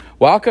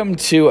Welcome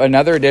to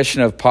another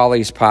edition of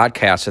Paulie's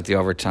podcast at the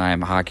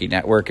Overtime Hockey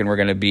Network, and we're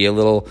going to be a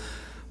little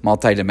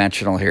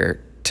multidimensional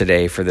here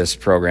today for this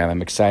program.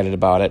 I'm excited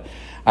about it.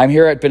 I'm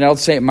here at Benilde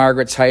St.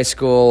 Margaret's High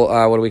School.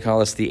 What do we call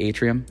this? The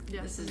atrium?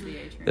 Yes, this is the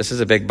atrium. This is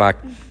a big buck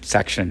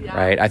section,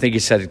 right? I think you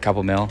said a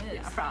couple mil.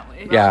 Yeah,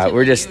 probably. Yeah,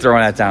 we're just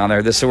throwing that down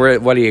there. We're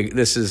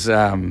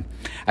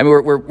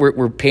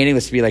painting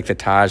this to be like the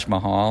Taj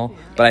Mahal,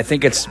 but I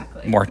think it's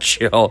more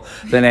chill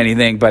than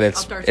anything, but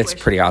it's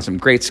pretty awesome.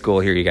 Great school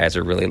here. You guys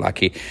are really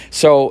lucky.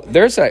 So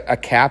there's a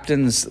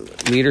captain's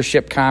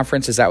leadership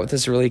conference. Is that what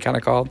this is really kind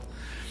of called?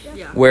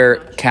 Yeah. Where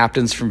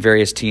captains from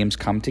various teams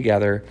come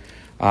together.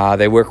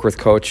 They work with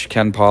Coach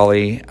Ken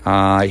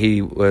Paulie.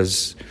 He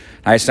was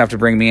nice enough to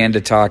bring me in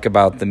to talk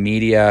about the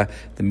media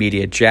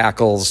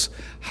jackals,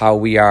 how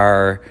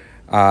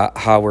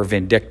we're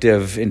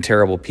vindictive and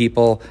terrible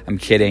people. I'm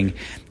kidding.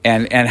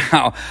 And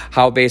how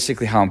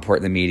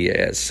important the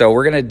media is. So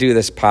we're going to do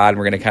this pod.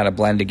 We're going to kind of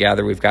blend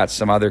together. We've got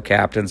some other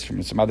captains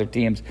from some other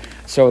teams.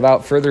 So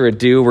without further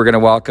ado, we're going to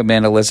welcome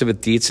in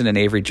Elizabeth Dietzen and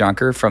Avery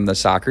Junker from the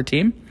soccer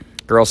team.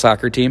 Girls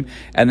soccer team.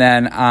 And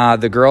then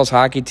the girls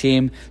hockey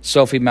team,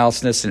 Sophie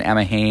Melsness and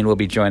Emma Hain will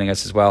be joining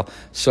us as well.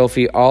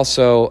 Sophie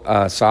also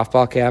a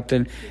softball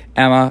captain,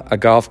 Emma a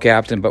golf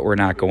captain, but we're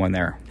not going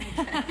there.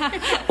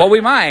 Well,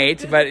 we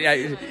might, but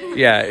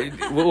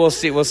we'll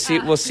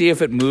see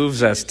if it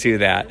moves us to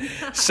that.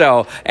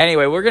 So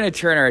anyway, we're going to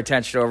turn our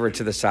attention over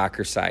to the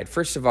soccer side.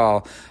 First of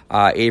all,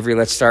 Avery,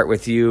 let's start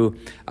with you.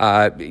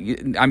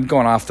 I'm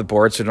going off the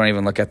board, so don't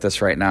even look at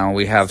this right now.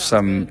 We have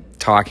some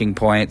talking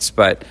points,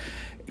 but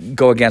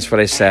go against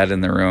what I said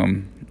in the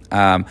room.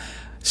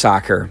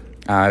 Soccer.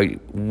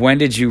 When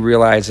did you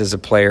realize as a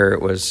player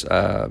it was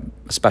a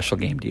special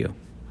game to you?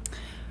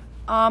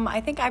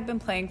 I think I've been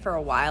playing for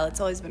a while.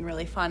 It's always been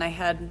really fun. I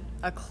had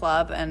a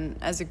club, and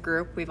as a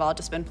group, we've all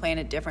just been playing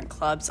at different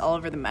clubs all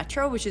over the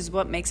metro, which is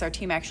what makes our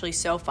team actually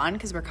so fun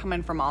because we're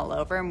coming from all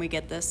over, and we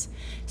get this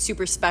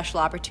super special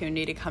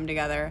opportunity to come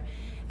together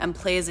and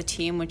play as a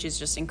team, which is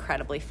just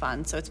incredibly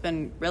fun. So it's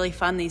been really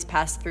fun these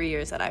past 3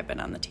 years that I've been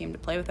on the team to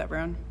play with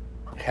everyone.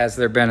 Has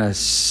there been a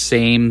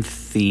same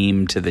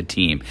theme to the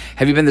team?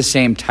 Have you been the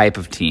same type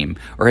of team,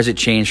 or has it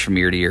changed from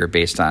year to year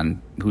based on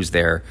who's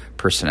there,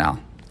 personnel?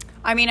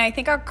 I mean, I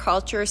think our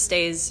culture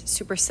stays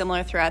super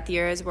similar throughout the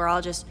years. We're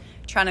all just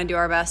trying to do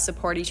our best,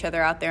 support each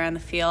other out there on the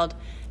field.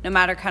 No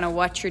matter kind of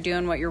what you're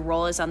doing, what your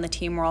role is on the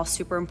team, we're all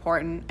super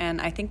important. And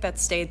I think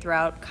that's stayed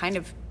throughout kind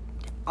of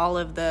all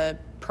of the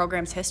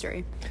program's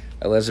history.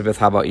 Elizabeth,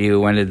 how about you?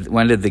 When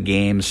did the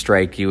game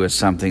strike you as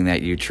something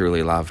that you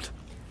truly loved?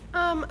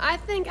 I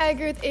think I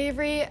agree with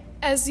Avery.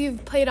 As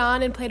you've played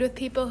on and played with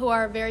people who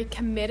are very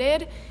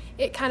committed,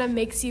 it kind of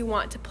makes you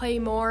want to play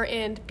more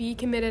and be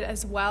committed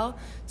as well.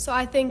 So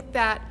I think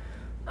that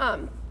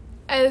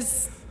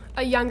as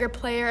a younger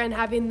player and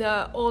having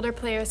the older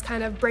players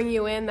kind of bring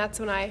you in, that's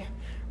when I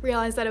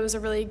realized that it was a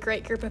really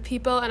great group of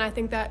people. And I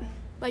think that,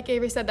 like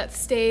Avery said, that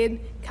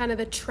stayed kind of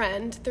the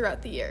trend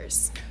throughout the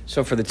years.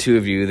 So for the two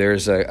of you,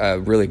 there's a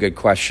really good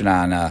question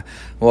on a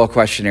little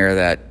questionnaire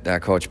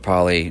that Coach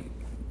Paulie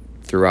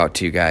threw out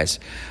to you guys.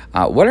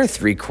 What are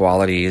 3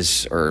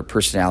 qualities or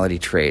personality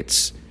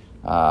traits?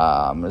 Is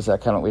that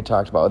kind of what we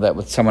talked about? That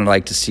would someone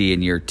like to see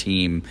in your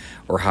team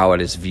or how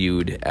it is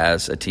viewed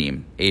as a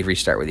team? Avery,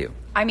 start with you.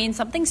 I mean,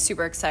 something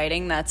super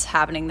exciting that's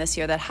happening this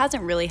year that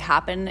hasn't really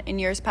happened in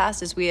years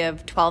past is we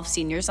have 12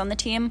 seniors on the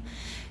team.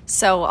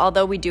 So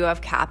although we do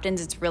have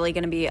captains, it's really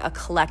going to be a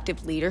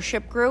collective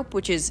leadership group,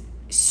 which is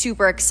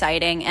super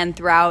exciting. And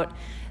throughout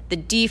the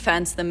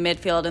defense, the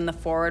midfield, and the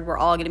forward, we're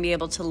all going to be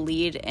able to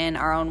lead in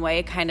our own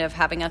way, kind of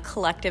having a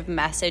collective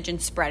message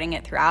and spreading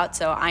it throughout.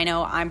 So I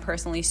know I'm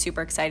personally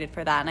super excited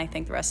for that, and I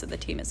think the rest of the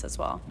team is as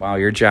well. Wow,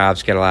 your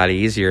jobs get a lot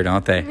easier,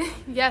 don't they?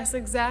 Yes,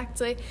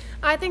 exactly.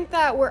 I think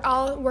that we're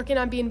all working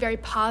on being very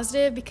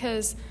positive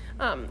because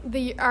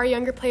our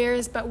younger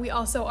players, but we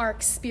also are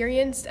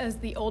experienced as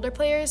the older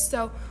players.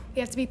 So we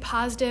have to be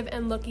positive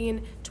and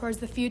looking towards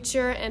the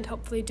future and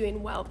hopefully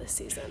doing well this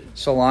season.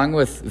 So along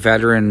with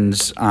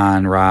veterans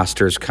on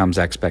rosters comes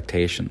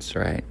expectations,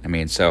 right? I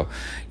mean, so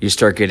you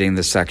start getting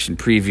the section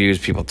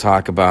previews, people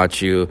talk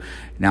about you.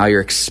 Now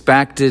you're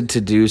expected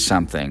to do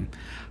something.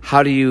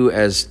 How do you,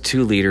 as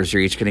two leaders,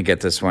 you're each going to get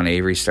this one.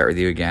 Avery, start with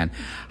you again.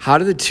 How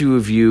do the two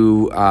of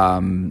you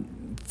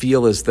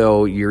feel as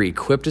though you're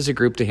equipped as a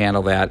group to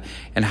handle that?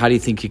 And how do you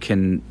think you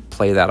can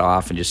play that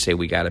off and just say,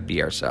 we got to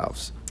be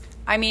ourselves?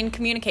 I mean,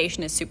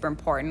 communication is super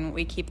important.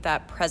 We keep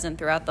that present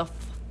throughout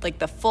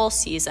the full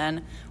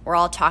season. We're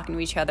all talking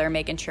to each other,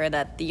 making sure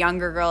that the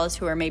younger girls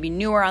who are maybe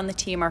newer on the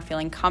team are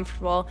feeling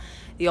comfortable.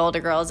 The older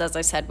girls, as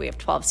I said, we have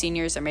 12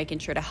 seniors, are making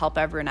sure to help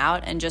everyone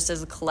out. And just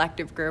as a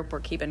collective group, we're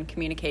keeping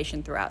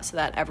communication throughout so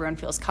that everyone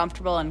feels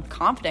comfortable and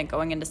confident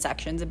going into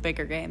sections and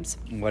bigger games.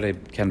 What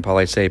did Ken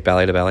Paulie say,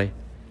 belly to belly?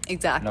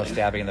 Exactly. No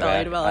stabbing in the Belly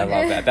back. to belly. I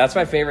love that. That's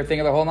my favorite thing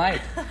of the whole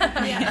night.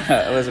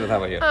 Elizabeth, how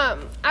about you?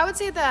 I would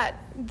say that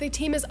the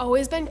team has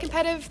always been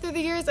competitive through the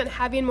years, and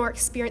having more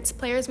experienced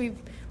players, we've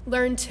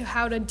learn to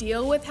how to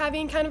deal with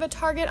having kind of a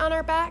target on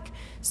our back.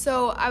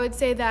 So I would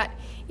say that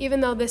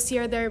even though this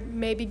year there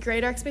may be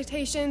greater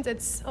expectations,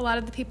 it's a lot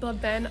of the people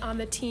have been on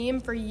the team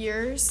for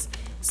years,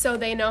 so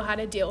they know how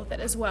to deal with it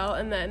as well.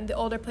 And then the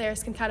older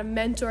players can kind of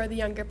mentor the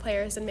younger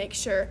players and make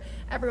sure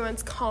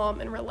everyone's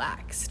calm and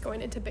relaxed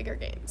going into bigger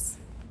games.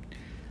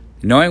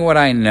 Knowing what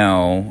I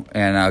know,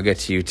 and I'll get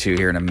to you two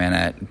here in a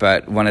minute,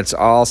 but when it's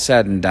all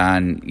said and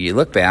done, you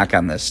look back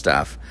on this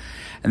stuff,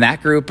 and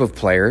that group of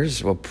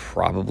players will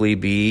probably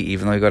be,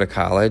 even though you go to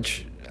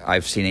college,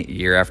 I've seen it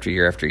year after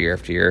year after year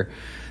after year,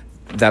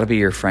 that'll be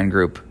your friend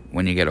group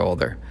when you get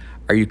older.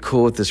 Are you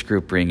cool with this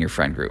group being your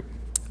friend group?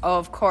 Oh,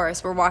 of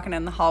course. We're walking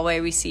in the hallway.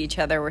 We see each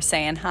other. We're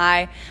saying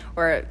hi.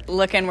 We're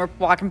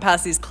walking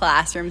past these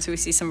classrooms. We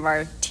see some of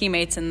our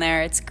teammates in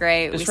there. It's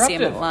great. Disruptive. We see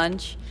them at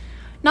lunch.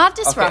 Not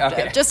disruptive.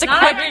 Okay. Just a Not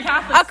quick every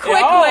Catholic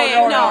way.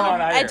 No, No,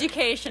 here.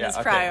 education is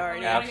okay.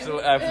 priority.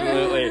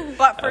 Absolutely.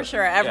 But for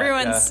sure,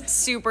 everyone's yeah.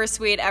 super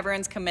sweet.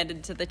 Everyone's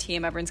committed to the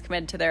team. Everyone's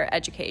committed to their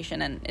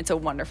education, and it's a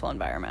wonderful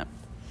environment.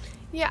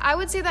 Yeah, I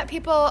would say that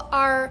people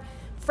are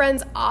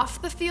friends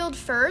off the field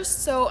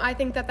first, so I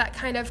think that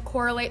kind of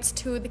correlates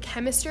to the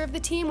chemistry of the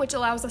team, which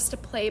allows us to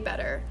play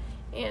better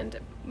and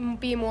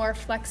be more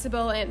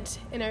flexible and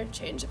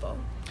interchangeable.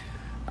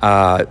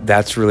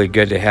 That's really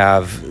good to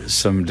have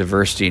some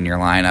diversity in your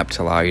lineup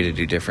to allow you to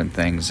do different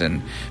things,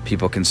 and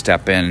people can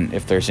step in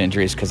if there's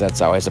injuries, because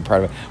that's always a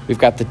part of it. We've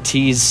got the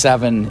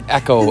T7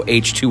 Echo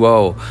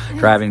H2O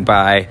driving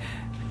by.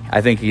 I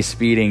think he's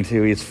speeding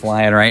too. He's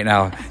flying right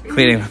now,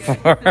 cleaning the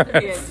floor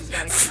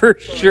for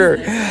sure.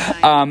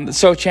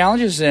 So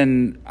challenges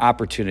and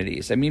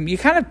opportunities. I mean, you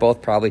kind of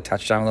both probably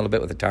touched on a little bit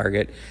with the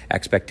target,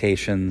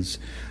 expectations.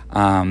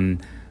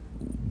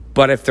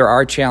 But if there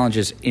are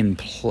challenges in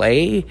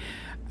play,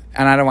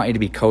 and I don't want you to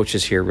be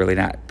coaches here, really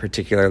not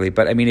particularly,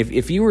 but I mean,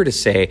 if you were to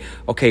say,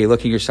 okay,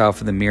 looking yourself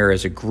in the mirror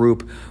as a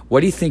group, what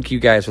do you think you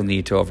guys will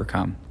need to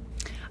overcome?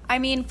 I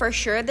mean, for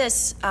sure,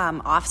 this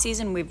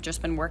off-season, we've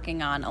just been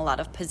working on a lot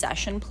of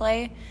possession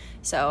play.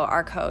 So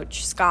our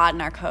coach, Scott,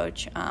 and our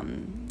coach,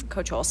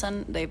 Coach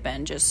Olson, they've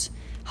been just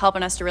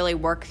helping us to really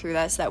work through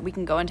that so that we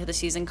can go into the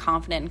season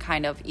confident in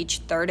kind of each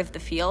third of the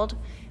field,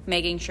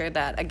 making sure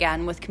that,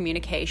 again, with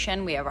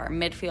communication, we have our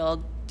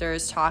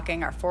midfielders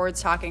talking, our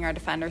forwards talking, our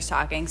defenders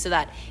talking, so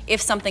that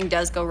if something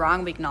does go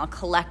wrong, we can all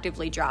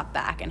collectively drop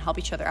back and help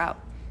each other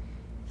out.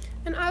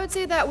 And I would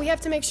say that we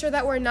have to make sure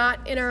that we're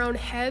not in our own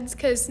heads,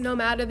 because no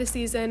matter the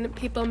season,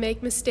 people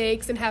make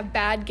mistakes and have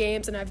bad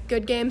games and have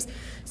good games.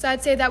 So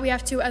I'd say that we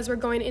have to, as we're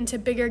going into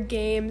bigger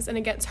games and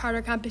against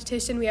harder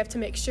competition, we have to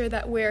make sure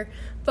that we're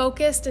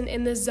focused and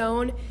in the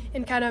zone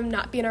and kind of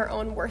not being our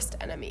own worst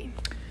enemy.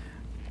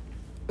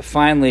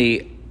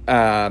 Finally,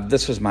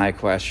 this was my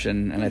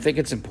question, and I think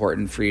it's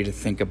important for you to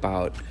think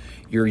about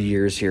your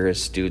years here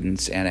as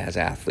students and as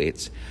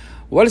athletes.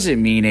 What does it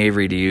mean,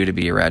 Avery, to you to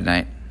be a Red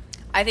Knight?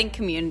 I think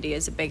community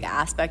is a big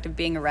aspect of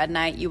being a Red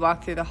Knight. You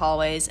walk through the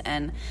hallways,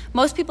 and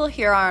most people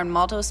here are in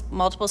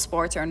multiple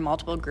sports or in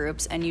multiple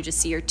groups, and you just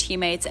see your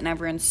teammates, and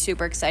everyone's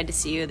super excited to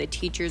see you. The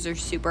teachers are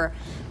super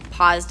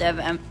positive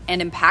and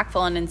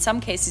impactful, and in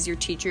some cases, your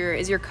teacher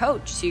is your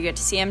coach, so you get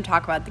to see him,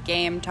 talk about the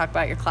game, talk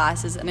about your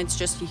classes, and it's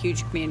just a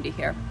huge community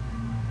here.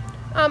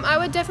 I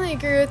would definitely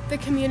agree with the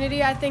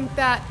community. I think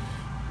that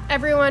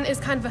everyone is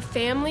kind of a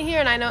family here,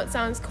 and I know it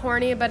sounds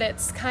corny, but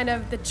it's kind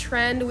of the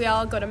trend. We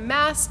all go to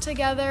Mass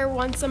together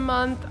once a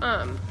month,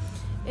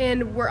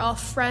 and we're all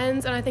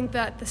friends, and I think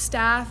that the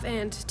staff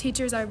and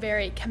teachers are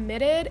very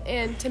committed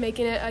and to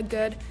making it a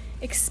good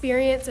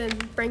experience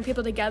and bring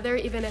people together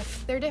even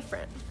if they're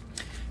different.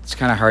 It's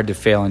kind of hard to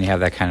fail when you have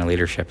that kind of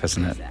leadership,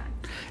 isn't it?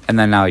 And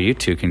then now you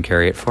two can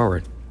carry it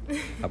forward.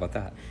 How about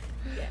that?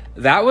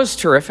 That was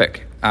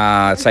terrific.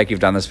 It's like you've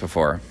done this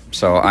before.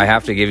 So I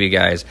have to give you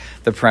guys,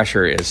 the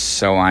pressure is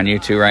so on you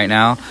two right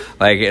now.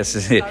 Like,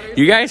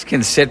 you guys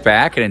can sit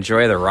back and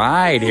enjoy the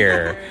ride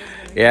here.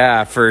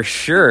 Yeah, for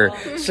sure.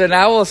 So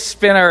now we'll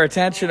spin our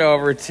attention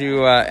over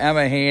to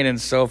Emma Hain and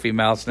Sophie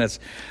Melsnitz,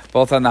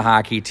 both on the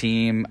hockey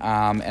team.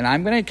 And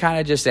I'm going to kind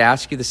of just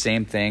ask you the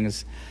same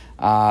things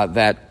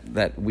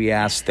that we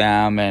asked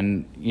them.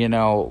 And, you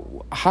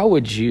know, how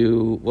would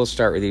you, we'll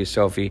start with you,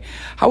 Sophie.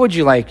 How would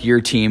you like your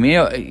team? You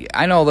know,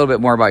 I know a little bit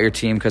more about your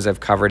team because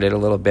I've covered it a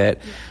little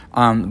bit.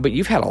 But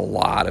you've had a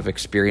lot of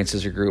experience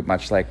as a group,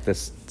 much like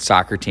this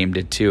soccer team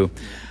did too.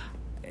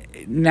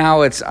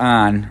 Now it's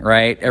on,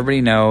 right?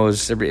 Everybody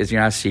knows. You're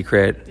not a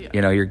secret. Yeah.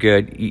 You know, you're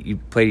good. You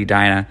played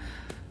Edina,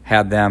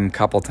 had them a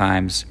couple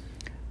times.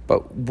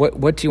 But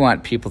what do you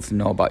want people to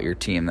know about your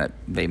team that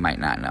they might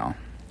not know?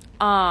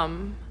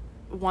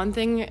 One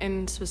thing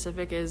in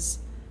specific is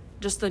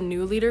just the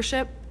new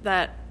leadership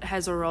that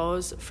has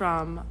arose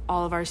from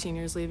all of our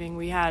seniors leaving.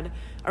 We had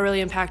a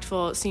really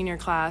impactful senior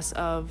class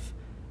of,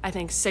 I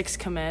think, 6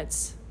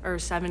 commits or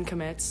 7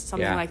 commits,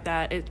 something like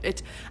that.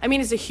 It's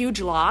a huge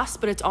loss,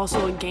 but it's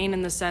also a gain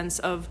in the sense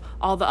of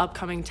all the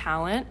upcoming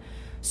talent.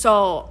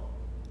 So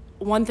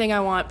one thing I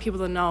want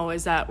people to know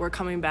is that we're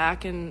coming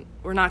back and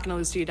we're not going to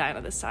lose to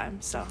Edina this time.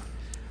 So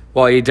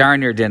Well, you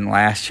darn near didn't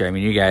last year. I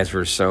mean, you guys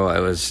were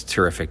it was a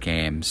terrific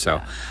game.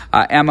 So,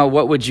 Emma,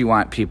 what would you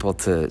want people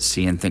to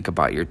see and think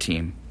about your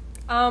team?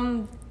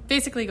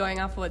 Basically going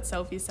off of what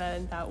Sophie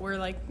said, that we're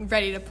like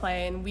ready to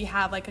play and we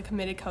have like a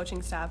committed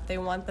coaching staff. They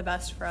want the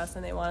best for us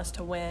and they want us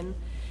to win.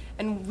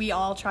 And we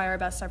all try our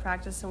best at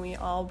practice and we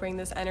all bring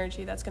this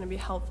energy that's going to be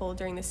helpful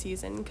during the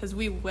season because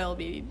we will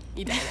be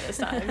eating it this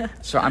time.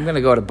 So I'm going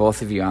to go to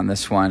both of you on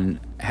this one.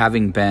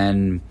 Having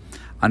been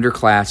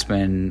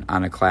underclassmen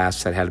on a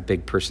class that had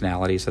big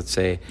personalities, let's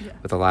say,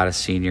 with a lot of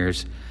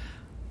seniors,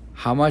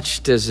 how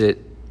much does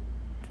it,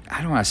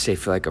 I don't want to say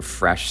feel like a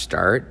fresh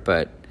start,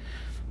 but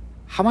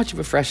how much of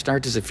a fresh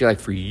start does it feel like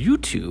for you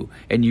two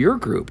and your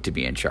group to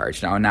be in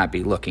charge now and not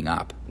be looking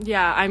up?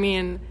 Yeah, I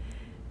mean,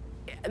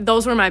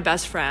 those were my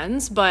best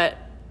friends, but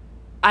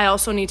I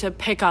also need to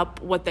pick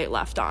up what they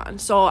left on.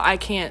 So I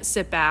can't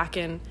sit back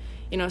and,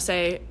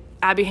 say,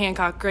 Abby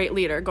Hancock, great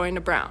leader, going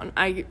to Brown.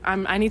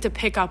 I need to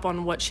pick up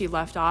on what she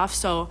left off.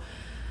 So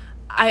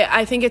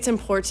I think it's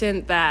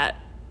important that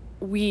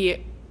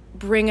we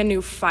bring a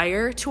new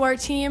fire to our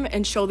team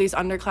and show these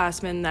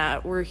underclassmen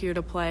that we're here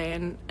to play.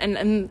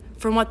 And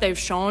from what they've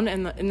shown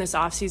in this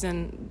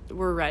offseason,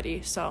 we're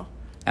ready. So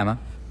Emma?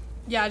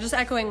 Yeah, just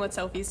echoing what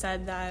Sophie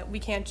said, that we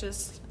can't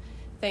just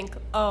think,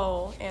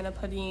 Anna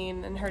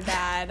Padine and her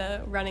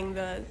dad running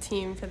the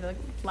team for the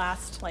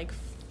last,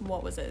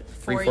 what was it,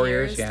 4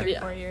 years? Yeah.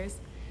 4 years.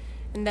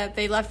 And that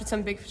they left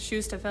some big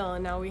shoes to fill,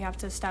 and now we have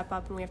to step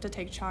up and we have to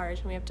take charge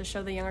and we have to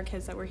show the younger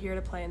kids that we're here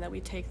to play and that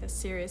we take this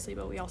seriously,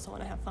 but we also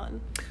want to have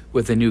fun.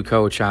 With a new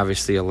coach,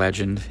 obviously a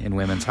legend in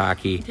women's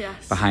hockey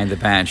behind the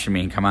bench. I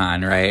mean, come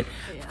on, right?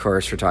 Yeah. Of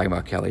course, we're talking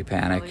about Kelly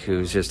Panic,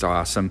 who's just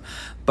awesome.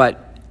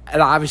 But it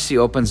obviously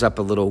opens up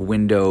a little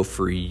window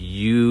for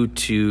you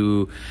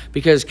to,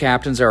 because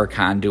captains are a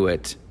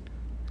conduit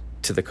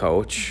to the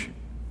coach,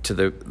 to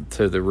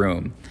the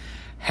room.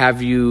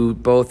 Have you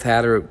both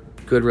had a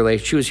good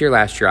relationship? She was here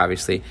last year,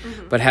 obviously,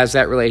 but has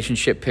that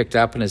relationship picked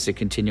up and is it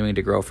continuing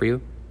to grow for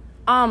you?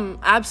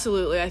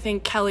 Absolutely. I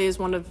think Kelly is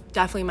one of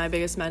definitely my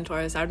biggest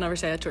mentors. I would never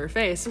say that to her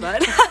face,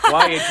 but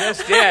well, you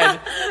just did.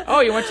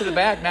 Oh, you went to the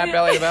back, not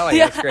belly to belly.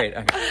 Yeah. That's great.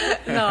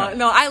 Okay.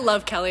 No, I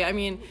love Kelly. I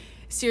mean,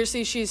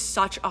 seriously, she's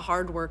such a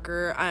hard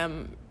worker.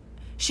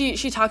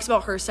 She talks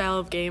about her style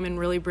of game and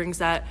really brings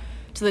that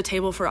to the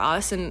table for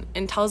us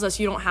and tells us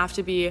you don't have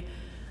to be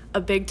a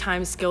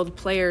big-time skilled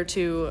player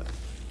to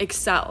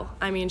excel.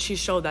 I mean, she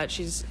showed that.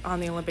 She's on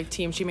the Olympic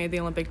team. She made the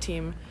Olympic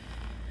team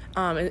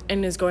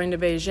and is going to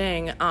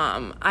Beijing.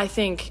 I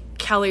think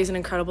Kelly's an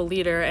incredible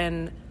leader,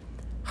 and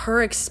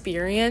her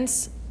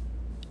experience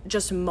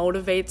just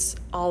motivates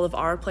all of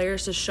our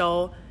players to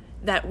show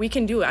that we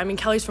can do it. I mean,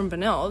 Kelly's from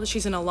Benilde.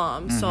 She's an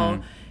alum,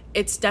 so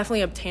it's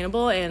definitely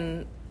obtainable,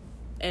 and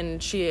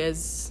she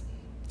is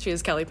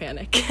Kelly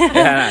Panic.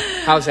 Yeah.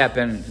 How's that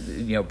been,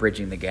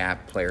 bridging the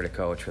gap, player to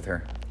coach with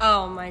her?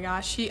 Oh my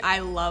gosh, I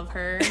love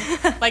her.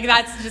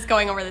 That's just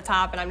going over the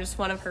top, and I'm just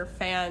one of her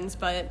fans,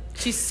 but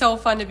she's so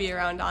fun to be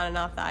around on and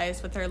off the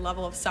ice with her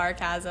level of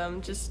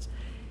sarcasm. Just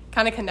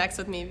kind of connects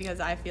with me because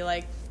I feel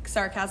like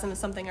sarcasm is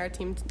something our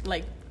team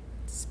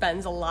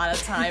spends a lot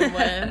of time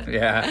with.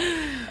 Yeah.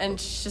 And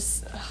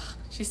she's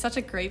such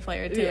a great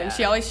player too, Yeah. and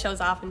she always shows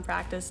off in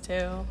practice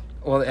too.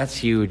 Well, that's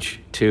huge,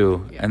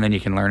 too. Yeah. And then you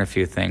can learn a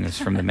few things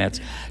from the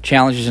mitts.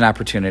 Challenges and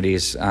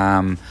opportunities.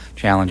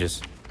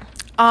 Challenges.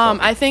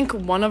 I think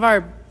one of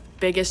our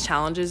biggest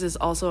challenges is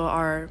also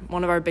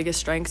one of our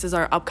biggest strengths is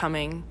our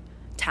upcoming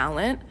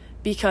talent,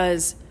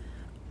 because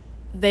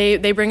they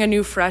bring a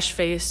new, fresh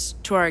face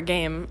to our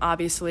game,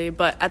 obviously,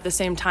 but at the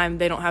same time,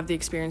 they don't have the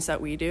experience that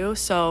we do.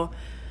 So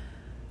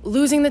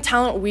losing the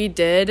talent we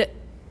did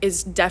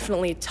is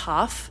definitely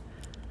tough,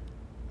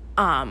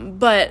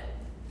 but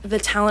the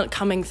talent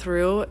coming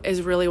through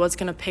is really what's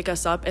going to pick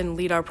us up and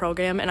lead our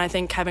program. And I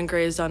think Kevin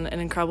Gray has done an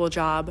incredible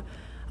job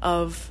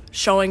of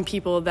showing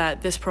people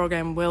that this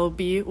program will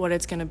be what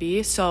it's going to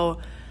be. So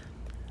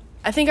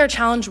I think our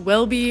challenge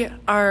will be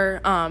our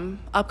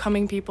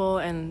upcoming people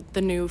and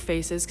the new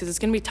faces, because it's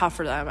going to be tough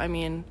for them. I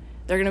mean,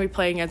 they're going to be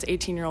playing against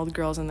 18-year-old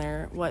girls and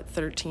they're,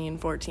 13,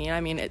 14. I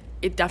mean,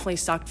 it definitely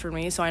sucked for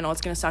me, so I know it's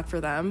going to suck for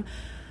them.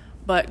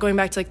 But going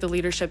back to the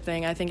leadership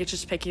thing, I think it's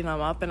just picking them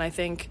up. And I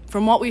think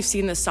from what we've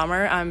seen this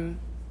summer, I'm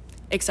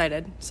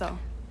excited. So,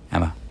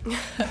 Emma.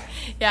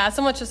 Yeah,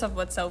 so much just of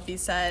what Sophie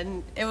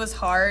said. It was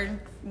hard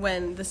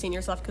when the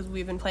seniors left because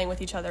we've been playing with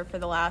each other for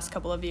the last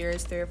couple of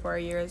years, 3 or 4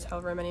 years,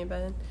 however many have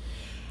been.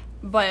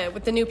 But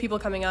with the new people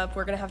coming up,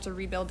 we're going to have to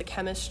rebuild the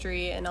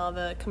chemistry and all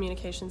the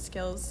communication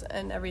skills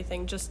and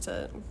everything just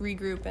to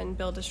regroup and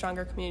build a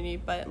stronger community.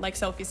 But like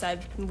Sophie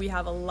said, we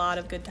have a lot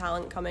of good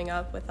talent coming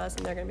up with us,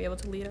 and they're going to be able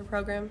to lead our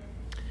program.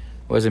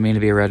 What does it mean to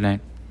be a Red Knight?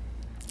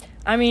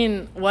 I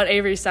mean, what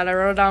Avery said, I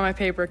wrote it down on my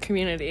paper,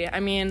 community. I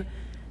mean,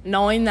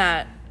 knowing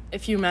that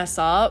if you mess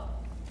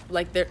up,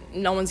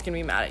 no one's going to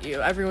be mad at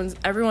you.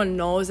 Everyone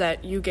knows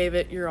that you gave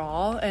it your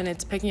all, and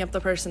it's picking up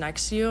the person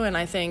next to you. And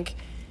I think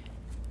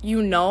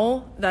you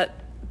know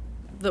that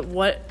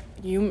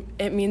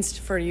it means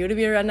for you to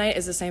be a Red Knight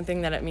is the same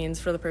thing that it means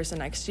for the person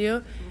next to you.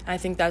 And I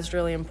think that's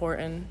really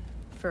important.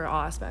 for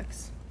all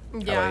aspects.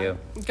 Yeah, you?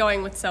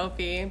 going with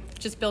Sophie,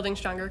 just building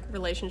stronger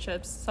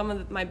relationships. Some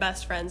of my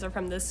best friends are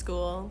from this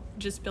school,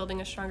 just building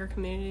a stronger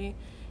community,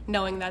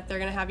 knowing that they're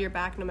going to have your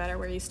back no matter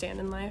where you stand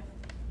in life.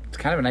 It's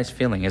kind of a nice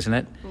feeling, isn't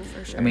it?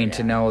 For sure. I mean,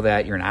 to know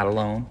that you're not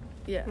alone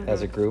Yeah.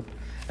 as a group,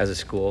 as a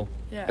school,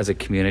 Yeah. as a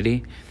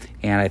community.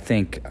 And I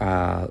think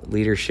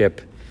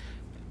leadership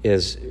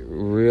is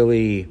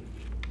really,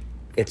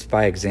 it's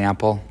by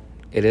example.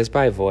 It is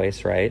by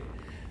voice, right?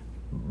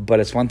 But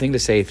it's one thing to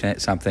say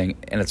something,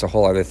 and it's a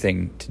whole other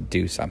thing to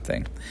do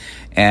something.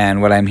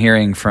 And what I'm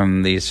hearing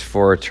from these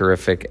 4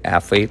 terrific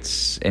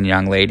athletes and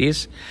young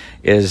ladies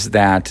is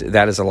that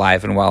is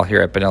alive and well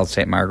here at Benilde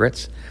St.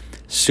 Margaret's.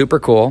 Super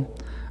cool.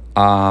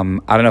 I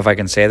don't know if I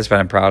can say this, but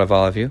I'm proud of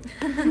all of you.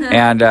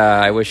 And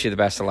I wish you the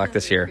best of luck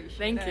this year.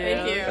 Thank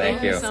you.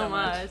 Thank you so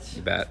much.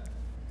 You bet.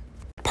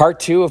 Part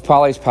 2 of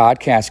Polly's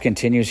podcast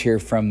continues here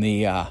from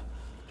the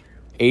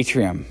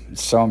atrium.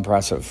 It's so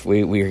impressive.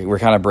 We're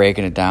kind of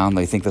breaking it down.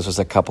 They think this was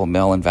a $2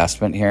 million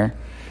investment here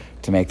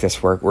to make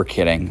this work. We're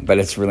kidding, but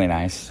it's really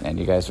nice, and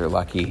you guys are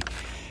lucky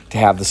to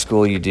have the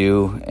school you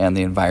do and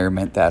the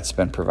environment that's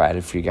been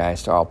provided for you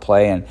guys to all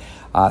play. And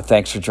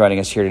thanks for joining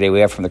us here today.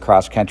 We have from the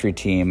cross-country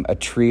team a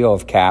trio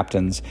of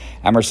captains,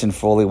 Emerson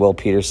Foley, Will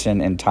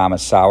Peterson, and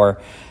Thomas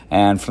Sauer.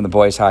 And from the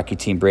boys hockey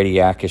team, Brady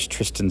Yakish,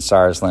 Tristan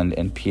Sarsland,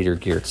 and Peter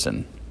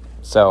Geertsen.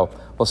 So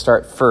we'll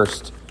start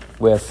first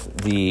with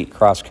the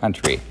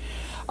cross-country.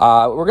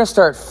 We're going to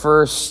start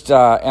first,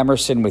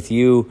 Emerson, with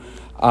you.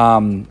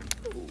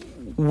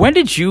 When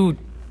did you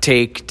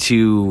take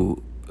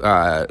to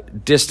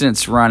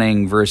distance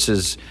running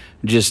versus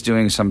just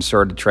doing some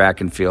sort of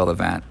track and field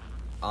event?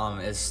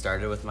 It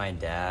started with my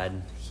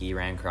dad. He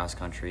ran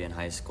cross-country in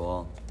high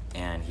school,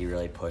 and he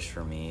really pushed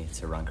for me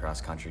to run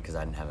cross-country because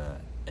I didn't have an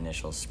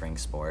initial spring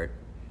sport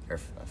or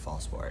a fall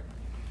sport.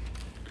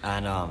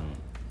 And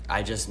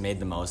I just made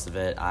the most of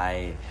it.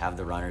 I have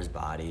the runner's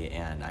body,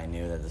 and I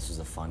knew that this was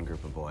a fun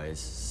group of boys,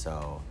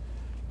 so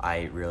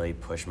I really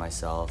pushed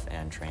myself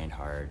and trained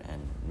hard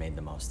and made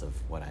the most of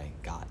what I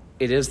got.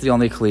 It is the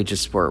only collegiate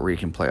sport where you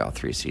can play all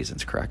 3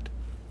 seasons, correct?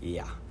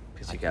 Yeah.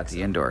 Because you got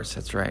the indoors.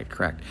 That's right,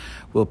 correct.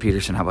 Will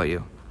Peterson, how about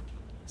you?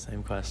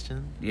 Same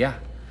question. Yeah.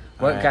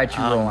 What All right, got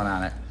you rolling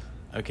on it?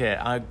 Okay,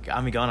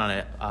 I'm going on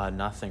it.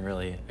 Nothing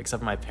really,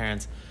 except for my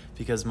parents,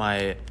 because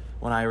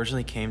when I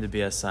originally came to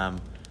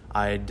BSM,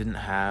 I didn't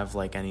have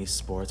like any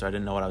sports, or I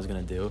didn't know what I was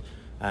gonna do,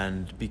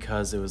 and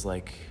because it was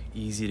like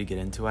easy to get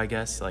into, I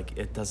guess, like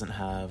it doesn't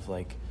have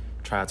like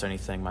tryouts or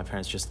anything. My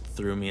parents just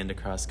threw me into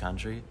cross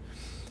country,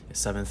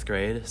 7th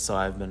grade. So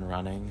I've been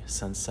running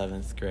since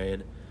 7th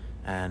grade,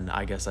 and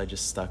I guess I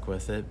just stuck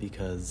with it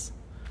because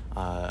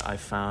I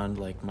found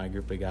like my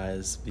group of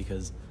guys,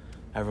 because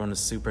everyone was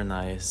super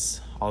nice.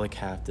 All the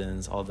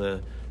captains, all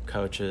the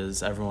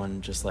coaches,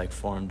 everyone just like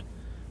formed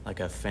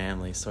like a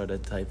family sort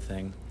of type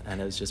thing,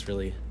 and it was just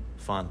really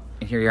fun.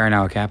 And here you are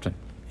now a captain.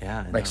 Yeah.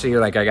 I Like, know. so you're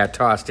like, I got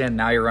tossed in,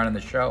 now you're running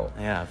the show.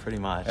 Yeah, pretty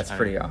much. That's I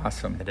pretty mean,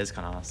 awesome. It is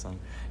kind of awesome.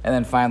 And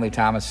then finally,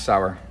 Thomas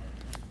Sauer.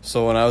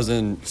 So when I was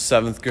in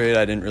 7th grade,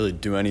 I didn't really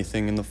do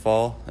anything in the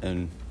fall,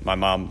 and my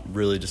mom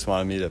really just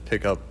wanted me to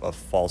pick up a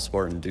fall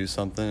sport and do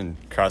something,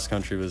 and cross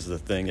country was the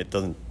thing. It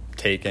doesn't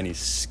take any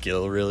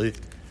skill, really.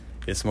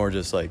 It's more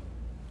just like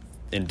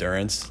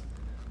endurance,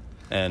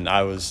 and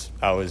I was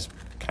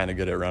kind of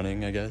good at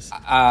running, I guess.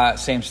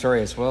 Same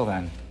story as Will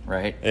then,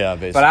 right? Yeah,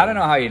 basically. But I don't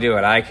know how you do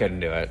it. I couldn't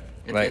do it.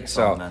 It's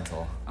all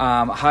mental.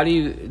 How do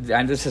you,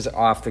 and this is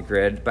off the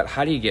grid, but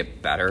how do you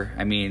get better?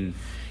 I mean,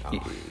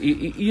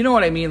 you know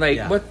what I mean? Like,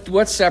 Yeah.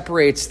 what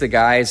separates the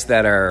guys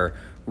that are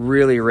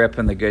really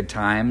ripping the good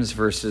times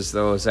versus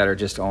those that are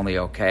just only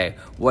okay?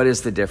 What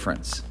is the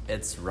difference?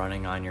 It's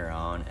running on your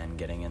own and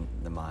getting in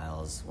the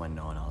miles when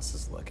no one else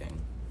is looking.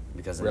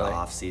 Because in Really? the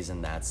off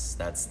season,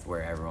 that's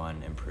where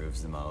everyone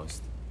improves the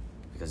most.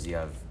 Because you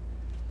have,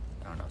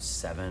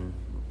 7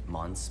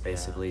 months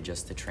basically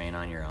just to train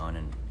on your own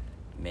and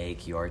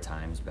make your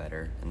times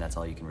better, and that's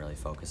all you can really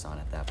focus on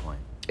at that point.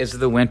 Is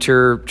the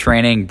winter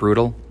training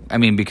brutal? I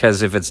mean,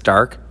 because if it's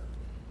dark,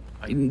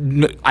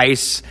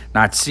 ice,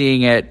 not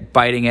seeing it,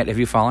 biting it. Have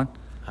you fallen?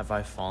 Have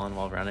I fallen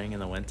while running in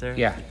the winter?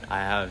 Yeah. I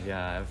have.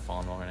 Yeah, I've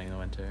fallen while running in the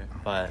winter.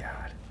 But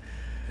God.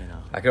 you know,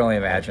 I can only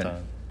imagine.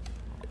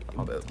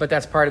 But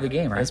that's part of the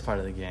game, right? that's part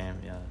of the game.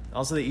 Yeah.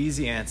 Also, the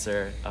easy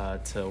answer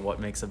to what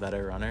makes a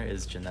better runner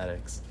is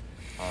genetics.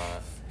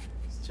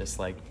 It's just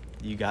like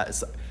you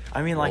guys.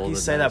 I mean, like Roll you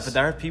the say that, dice. but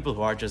there are people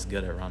who are just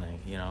good at running.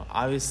 You know,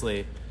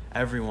 obviously,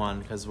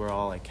 everyone, because we're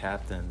all like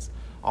captains,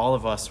 all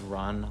of us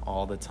run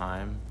all the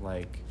time,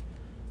 like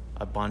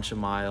a bunch of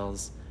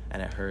miles,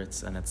 and it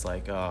hurts, and it's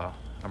like, oh,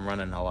 I'm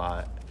running a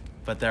lot.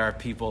 But there are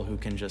people who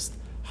can just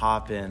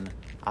hop in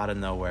out of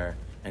nowhere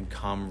and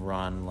come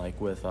run like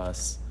with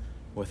us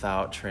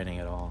without training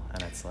at all,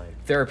 and it's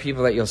like, There are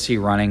people that you'll see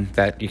running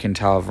that you can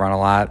tell have run a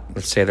lot.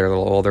 Let's say they're a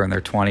little older in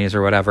their 20s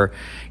or whatever.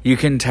 You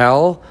can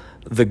tell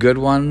the good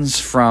ones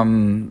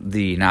from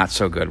the not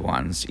so good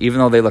ones, even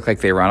though they look like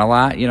they run a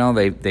lot. You know,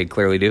 they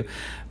clearly do,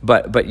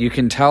 but you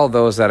can tell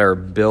those that are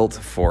built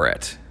for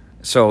it.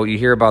 So you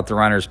hear about the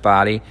runner's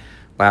body.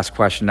 last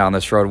question down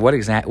this road. What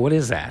is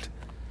that?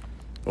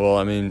 Well,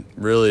 I mean,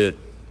 really,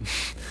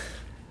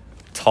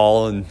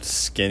 tall and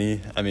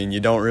skinny. I mean, you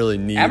don't really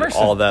need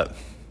Emerson. all that.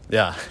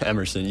 Yeah,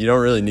 Emerson. You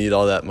don't really need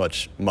all that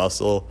much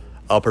muscle.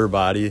 Upper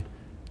body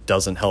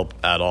doesn't help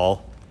at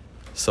all.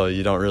 So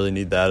you don't really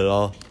need that at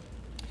all.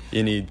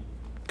 You need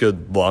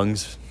good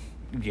lungs.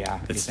 Yeah,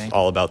 you It's think?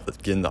 all about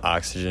getting the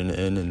oxygen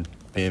in and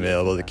being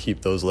able to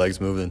keep those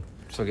legs moving.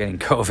 So getting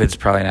COVID's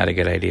probably not a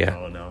good idea.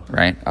 Oh, no.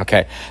 Right?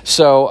 Okay.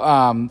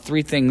 So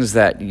 3 things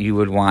that you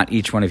would want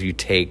each one of you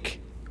take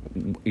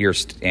your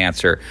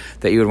answer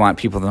that you would want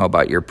people to know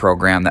about your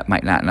program that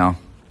might not know.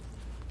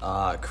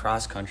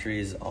 Cross country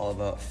is all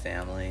about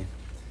family,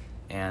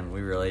 and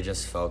we really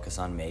just focus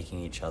on making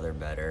each other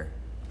better.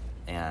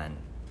 And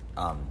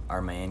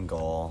our main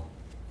goal,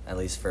 at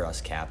least for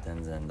us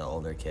captains and the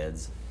older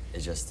kids,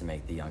 is just to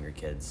make the younger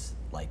kids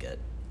like it.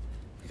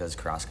 Because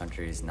cross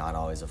country is not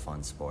always a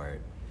fun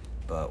sport,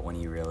 but when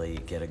you really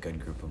get a good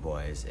group of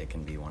boys, it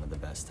can be one of the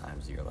best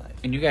times of your life.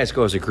 And you guys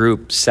go as a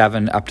group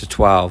 7 up to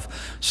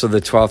 12, so the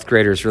 12th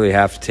graders really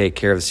have to take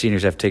care of the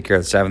seniors, have to take care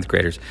of the 7th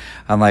graders.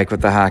 Unlike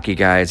with the hockey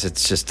guys,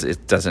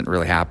 it doesn't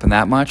really happen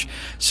that much.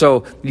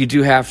 So you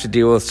do have to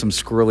deal with some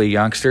squirrely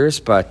youngsters,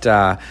 but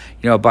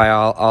by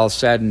all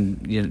said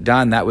and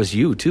done, that was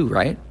you too,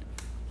 right?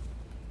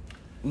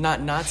 Not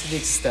to the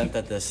extent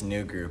that this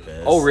new group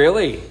is. Oh,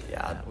 really?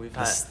 Yeah, We've the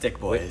had- stick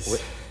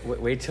boys.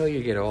 Wait till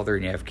you get older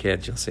and you have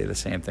kids. You'll say the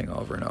same thing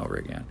over and over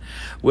again.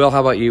 Will, how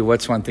about you?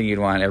 What's one thing you'd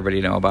want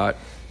everybody to know about?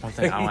 One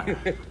thing I want.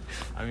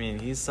 I mean,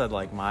 he said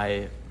like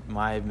my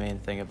main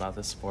thing about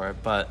the sport,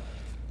 but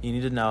you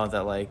need to know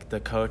that like the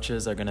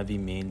coaches are gonna be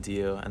mean to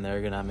you and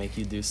they're gonna make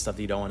you do stuff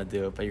that you don't want to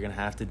do, but you're gonna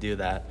have to do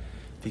that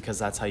because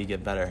that's how you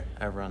get better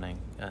at running.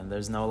 And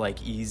there's no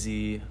like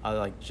easy,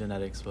 like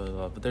genetics, blah, blah,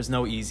 blah, but there's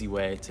no easy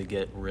way to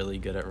get really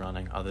good at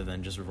running other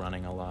than just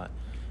running a lot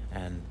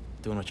and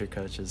doing what your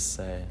coaches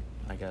say.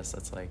 I guess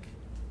that's like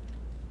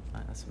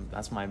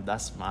that's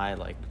my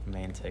like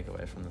main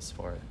takeaway from the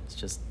sport. It's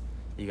just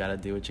you got to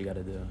do what you got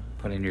to do.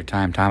 Put in your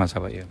time. Thomas, how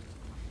about you?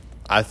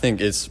 I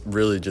think it's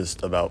really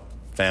just about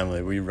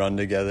family. We run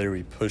together,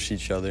 we push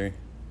each other,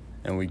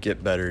 and we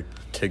get better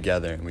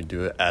together, and we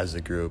do it as a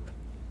group.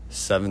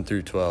 7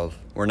 through 12.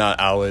 We're not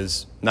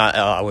always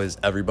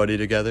everybody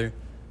together,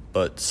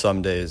 but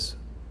some days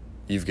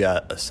you've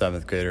got a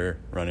 7th grader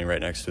running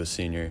right next to a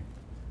senior,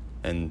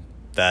 and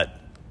that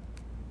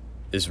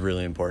is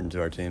really important to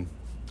our team.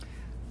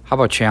 How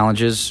about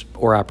challenges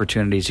or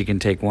opportunities? You can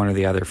take one or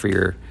the other for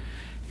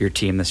your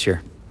team this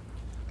year.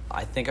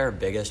 I think our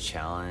biggest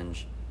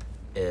challenge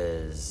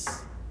is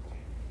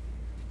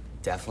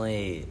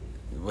definitely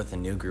with a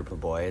new group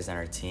of boys, and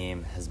our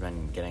team has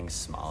been getting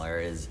smaller,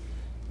 is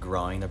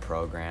growing the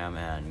program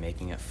and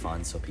making it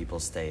fun so people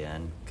stay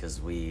in, because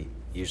we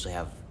usually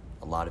have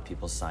a lot of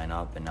people sign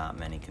up and not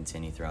many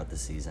continue throughout the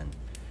season.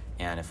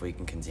 And if we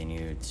can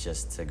continue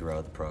just to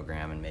grow the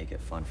program and make it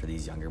fun for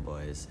these younger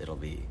boys, it'll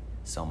be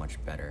so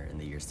much better in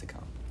the years to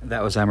come.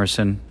 That was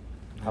Emerson.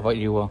 How about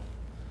you, Will?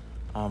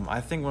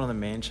 I think one of the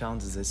main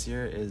challenges this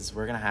year is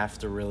we're gonna have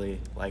to really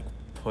like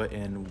put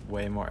in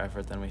way more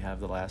effort than we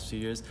have the last few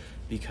years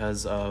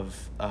because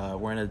of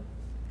we're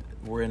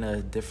in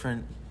a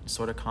different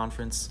sort of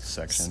conference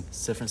Section.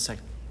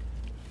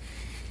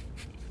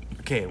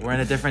 Okay, we're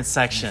in a different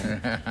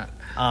section.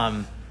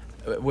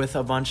 With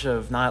a bunch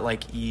of not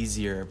like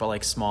easier but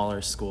like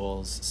smaller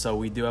schools, so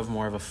we do have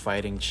more of a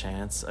fighting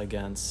chance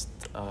against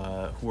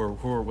who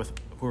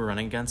we're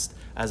running against,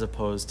 as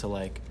opposed to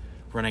like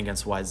running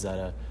against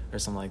YZeta or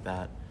something like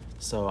that.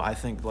 So I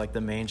think like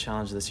the main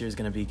challenge this year is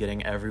going to be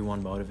getting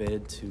everyone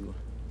motivated to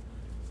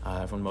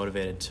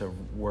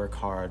work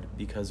hard,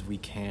 because we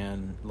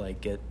can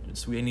like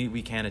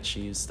we can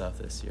achieve stuff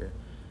this year,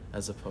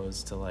 as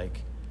opposed to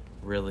like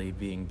really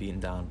being beaten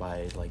down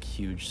by like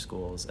huge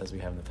schools as we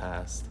have in the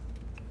past.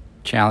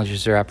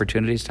 Challenges or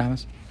opportunities,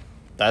 Thomas?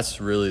 That's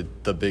really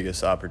the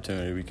biggest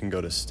opportunity. We can go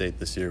to state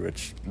this year,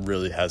 which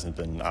really hasn't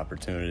been an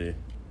opportunity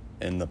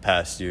in the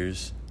past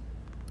years.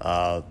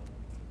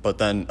 But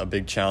then a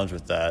big challenge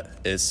with that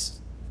is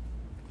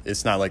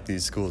it's not like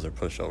these schools are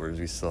pushovers.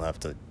 We still have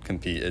to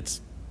compete. It's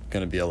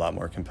going to be a lot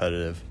more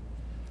competitive.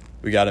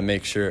 We got to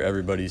make sure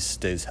everybody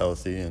stays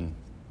healthy, and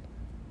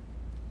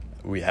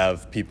we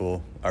have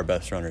people, our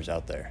best runners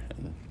out there,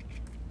 and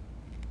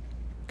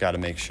got to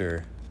make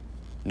sure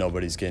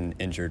nobody's getting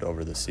injured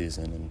over the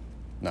season and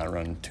not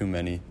running too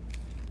many,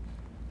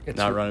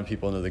 running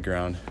people into the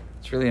ground.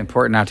 It's really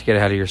important not to get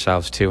ahead of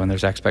yourselves too when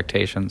there's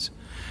expectations.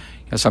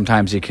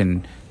 Sometimes you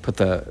can put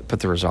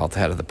the result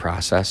ahead of the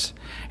process,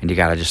 and you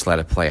got to just let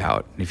it play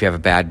out. If you have a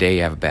bad day,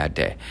 you have a bad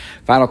day.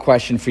 Final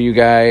question for you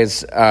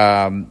guys.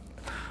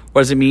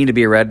 What does it mean to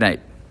be a Red Knight?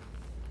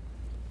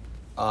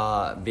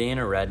 Being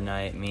a Red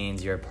Knight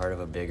means you're a part of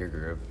a bigger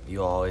group.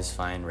 You'll always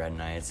find Red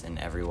Knights in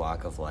every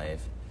walk of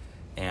life.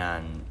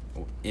 And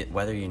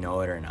whether you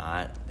know it or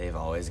not, they've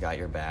always got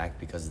your back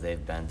because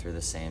they've been through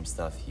the same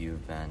stuff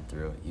you've been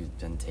through. You've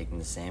been taking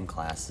the same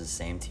classes,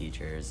 same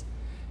teachers,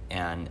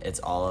 and it's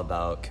all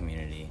about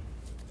community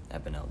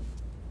at Benilde.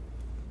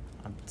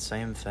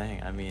 Same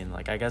thing. I mean,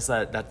 like, I guess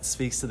that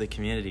speaks to the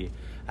community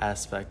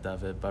aspect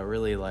of it, but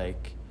really,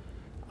 like,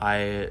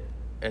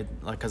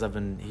 because I've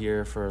been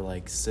here for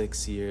like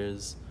 6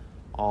 years,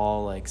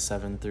 all like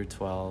 7 through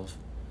 12.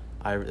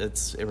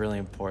 It's really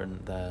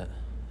important that,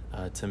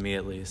 to me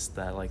at least,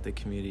 that like the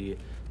community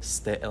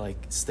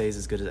stays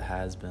as good as it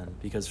has been,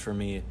 because for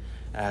me, it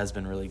has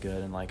been really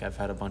good, and like I've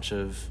had a bunch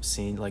of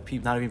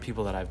not even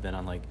people that I've been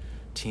on like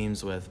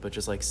teams with, but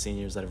just like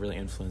seniors that have really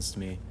influenced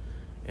me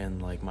in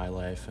like my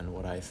life and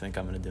what I think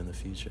I'm going to do in the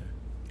future.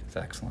 It's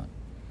excellent.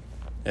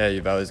 Yeah,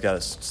 you've always got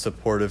a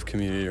supportive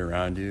community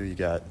around you. You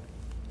got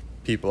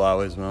people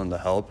always willing to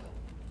help.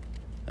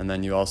 And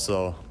then you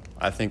also,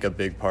 I think a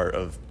big part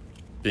of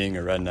being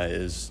a Red Knight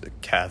is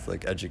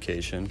Catholic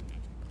education.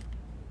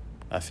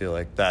 I feel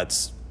like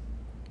that's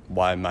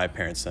why my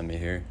parents sent me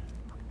here,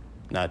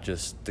 not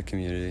just the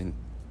community.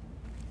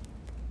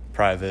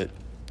 Private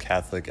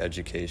Catholic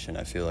education,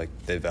 I feel like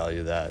they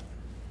value that.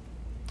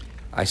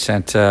 I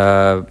sent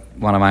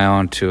one of my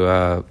own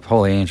to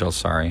Holy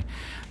Angels,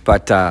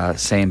 but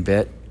same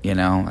bit,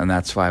 and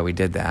that's why we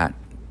did that,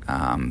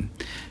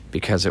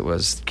 because it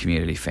was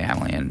community,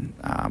 family,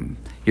 and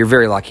you're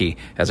very lucky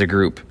as a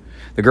group.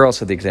 The girls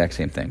said the exact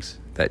same things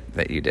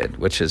that you did,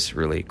 which is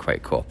really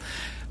quite cool.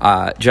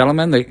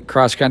 Gentlemen, the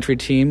cross-country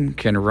team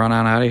can run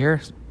on out of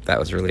here. That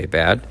was really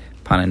bad,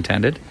 pun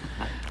intended.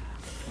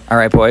 All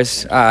right,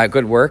 boys,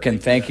 good work,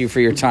 and thank you for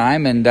your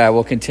time, and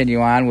we'll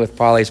continue on with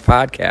Paulie's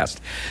podcast.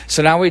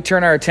 So now we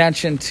turn our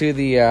attention to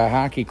the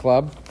hockey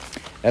club,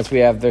 as we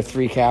have their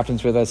three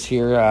captains with us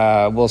here.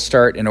 We'll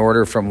start in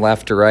order from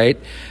left to right.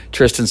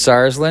 Tristan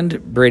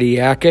Sarsland, Brady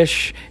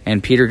Yakish,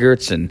 and Peter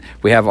Gertzen.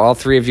 We have all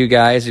three of you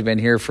guys who've been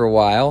here for a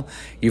while.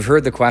 You've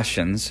heard the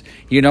questions.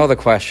 You know the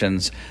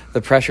questions.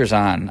 The pressure's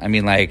on. I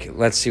mean, like,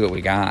 let's see what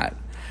we got.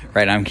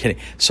 Right, I'm kidding.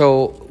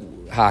 So,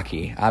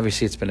 hockey,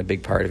 obviously it's been a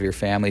big part of your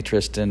family,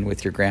 Tristan,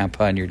 with your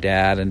grandpa and your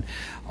dad and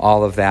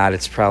all of that.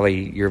 It's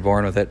probably, you're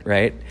born with it,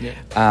 right? Yeah.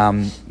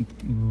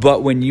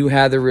 But when you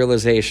had the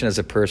realization as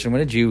a person, when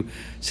did you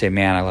say,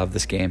 man, I love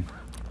this game?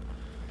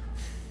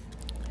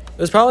 It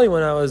was probably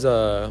when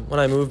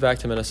I moved back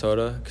to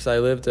Minnesota, because I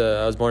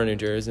was born in New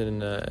Jersey,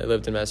 and I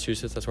lived in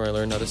Massachusetts. That's where I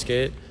learned how to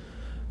skate.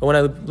 But when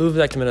I moved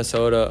back to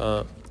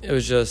Minnesota,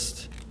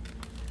 it's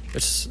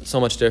so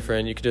much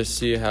different. You could just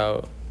see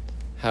how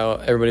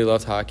everybody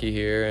loved hockey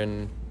here,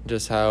 and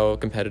just how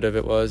competitive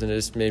it was, and it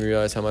just made me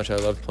realize how much I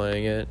loved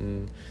playing it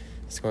and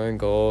scoring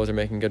goals or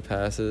making good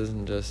passes,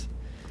 and just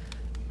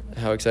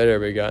how excited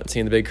everybody got,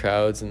 seeing the big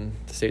crowds and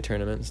the state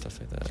tournament and stuff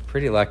like that.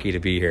 Pretty lucky to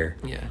be here.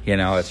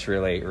 Yeah. It's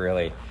really,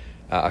 really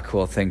a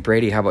cool thing.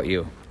 Brady, how about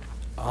you?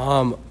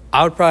 I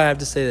would probably have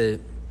to say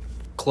that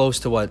close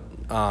to what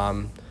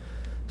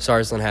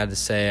Sarsland had to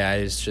say.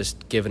 I was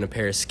just given a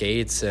pair of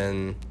skates,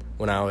 and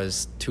when I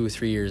was 2 or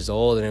 3 years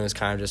old, and it was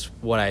kind of just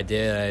what I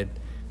did.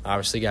 I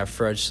obviously got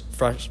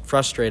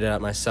frustrated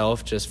at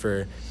myself just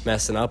for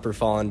messing up or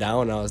falling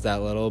down when I was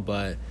that little,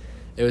 but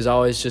it was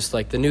always just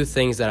like the new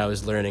things that I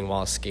was learning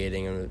while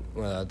skating,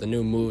 and the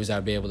new moves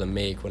I'd be able to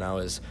make when I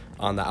was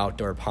on the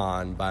outdoor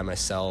pond by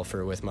myself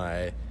or with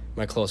my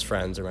close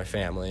friends or my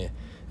family.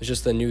 It's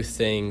just the new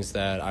things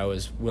that I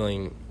was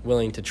willing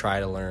to try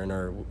to learn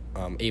or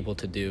able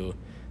to do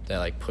that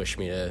like pushed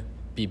me to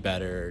be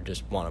better or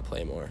just want to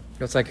play more.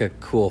 It's like a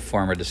cool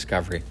form of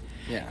discovery.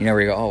 Yeah.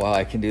 Where you go, oh, well,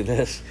 I can do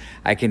this,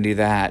 I can do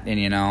that,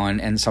 and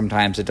and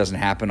sometimes it doesn't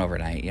happen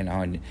overnight,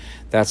 and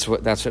that's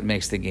what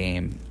makes the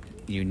game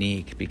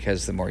unique,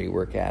 because the more you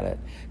work at it,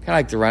 kind of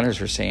like the runners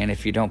were saying,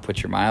 if you don't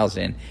put your miles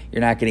in, you're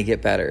not going to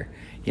get better.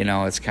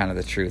 It's kind of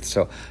the truth.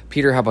 So,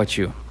 Peter, how about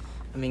you?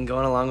 I mean,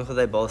 going along with what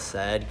they both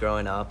said,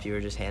 growing up, you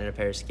were just handed a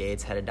pair of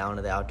skates, headed down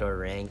to the outdoor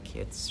rink.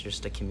 It's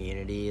just a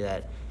community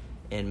that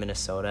in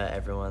Minnesota,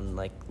 everyone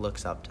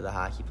looks up to the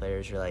hockey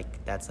players. You're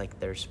that's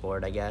their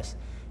sport, I guess.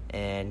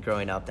 And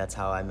growing up, that's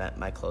how I met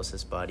my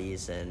closest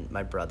buddies. And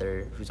my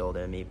brother, who's older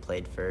than me,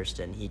 played first,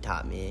 and he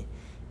taught me.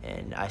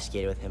 And I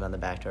skated with him on the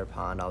backdoor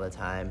pond all the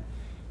time.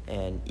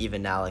 And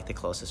even now, the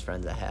closest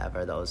friends I have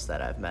are those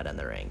that I've met in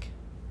the rink.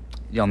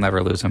 You'll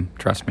never lose them.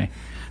 Trust me.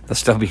 They'll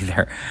still be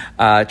there.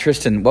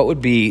 Tristan, what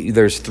would be,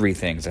 there's 3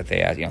 things that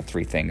they asked,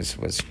 3 things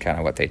was kind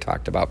of what they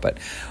talked about. But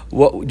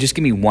just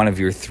give me one of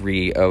your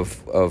 3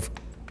 of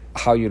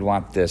how you'd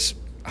want this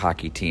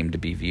hockey team to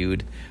be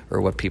viewed, or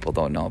what people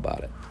don't know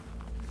about it.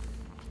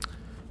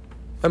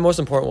 My most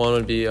important one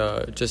would be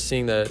just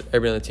seeing that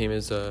everybody on the team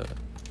is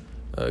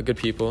good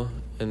people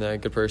and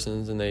good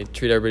persons, and they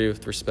treat everybody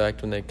with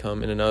respect when they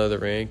come in and out of the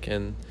rink,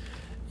 and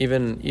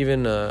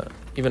even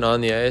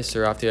on the ice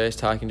or off the ice,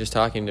 talking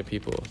to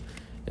people,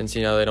 and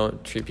seeing how they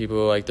don't treat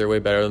people like they're way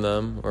better than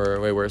them or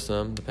way worse than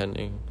them,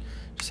 depending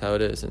just how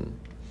it is. And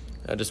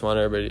I just want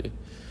everybody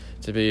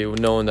to be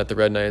knowing that the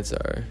Red Knights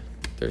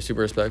they're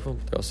super respectful.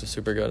 They're also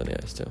super good on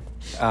the ice too.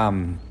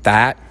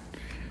 That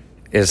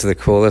is the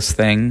coolest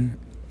thing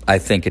I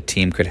think a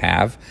team could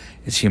have,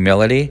 is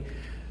humility.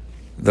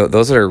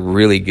 Those that are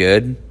really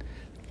good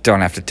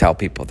don't have to tell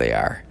people they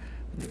are.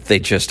 They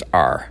just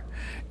are.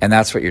 And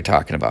that's what you're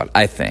talking about,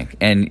 I think.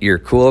 And you're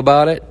cool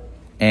about it,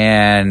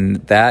 and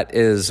that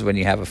is when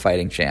you have a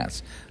fighting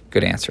chance.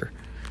 Good answer.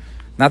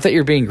 Not that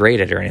you're being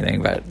graded or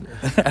anything, but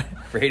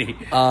Brady.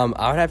 I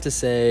would have to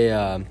say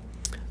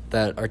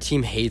that our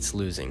team hates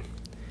losing.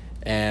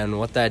 And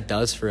what that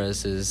does for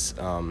us is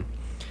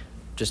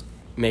just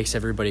makes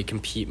everybody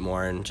compete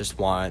more and just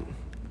want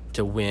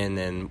to win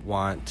and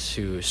want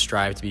to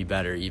strive to be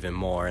better even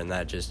more. And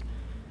that just,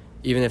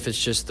 even if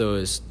it's just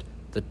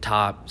the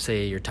top,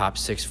 say your top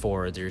 6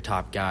 forwards or your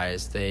top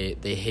guys, they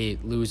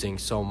hate losing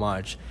so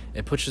much.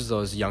 It pushes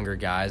those younger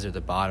guys or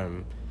the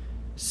bottom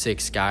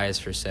 6 guys,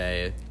 per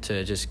se,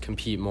 to just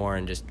compete more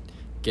and just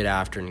get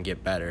after and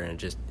get better. And it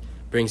just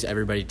brings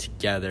everybody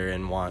together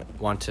and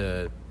want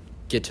to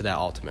get to that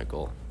ultimate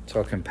goal.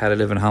 So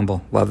competitive and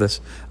humble. Love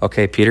this.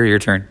 Okay, Peter, your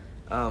turn.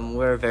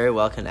 We're very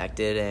well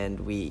connected,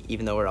 and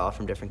even though we're all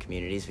from different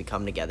communities, we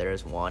come together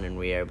as one, and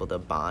we are able to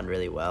bond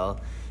really well.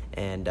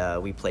 And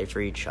we play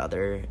for each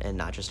other and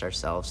not just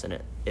ourselves,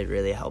 and it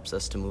really helps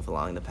us to move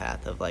along the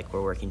path of, like,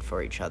 we're working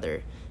for each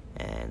other,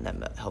 and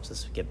that helps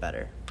us get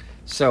better.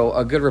 So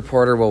a good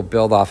reporter will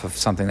build off of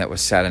something that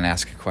was said and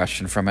ask a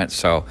question from it.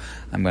 So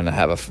I'm going to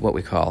have what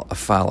we call a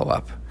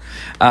follow-up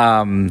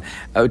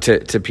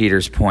to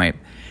Peter's point.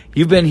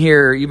 You've been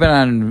here. You've been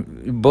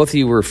on. Both of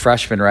you were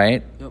freshmen,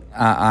 right? Yep.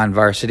 On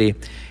varsity,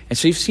 and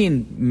so you've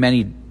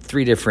seen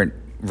 3 different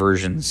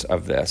versions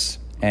of this,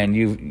 and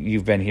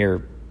you've been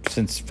here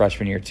since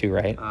freshman year too,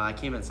 right? I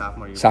came in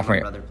sophomore year. Sophomore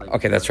year.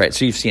 Okay, that's right.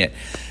 So you've seen it.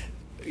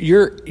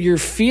 Your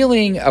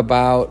feeling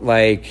about,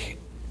 like,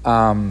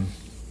 man,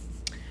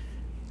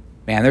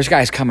 there's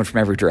guys coming from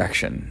every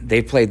direction.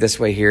 They played this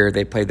way here.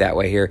 They played that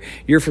way here.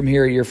 You're from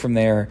here. You're from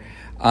there.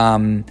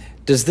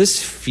 Does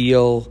this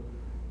feel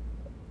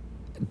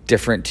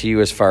different to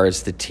you as far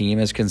as the team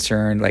is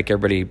concerned? Like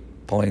everybody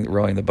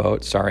rowing the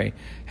boat. Sorry,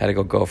 had to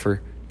go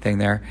Gopher thing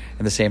there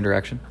in the same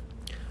direction.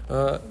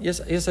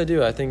 Yes, I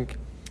do. I think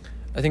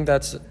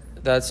that's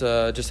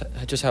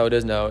just how it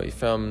is now.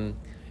 Even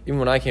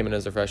when I came in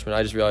as a freshman,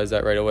 I just realized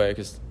that right away,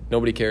 because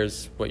nobody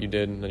cares what you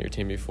did on your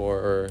team before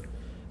or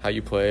how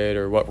you played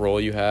or what role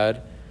you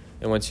had.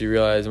 And once you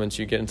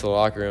get into the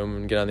locker room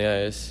and get on the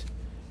ice,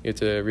 you have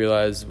to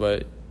realize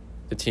what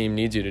the team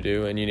needs you to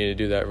do, and you need to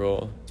do that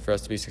role for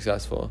us to be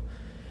successful.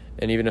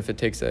 And even if it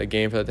takes a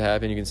game for that to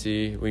happen, you can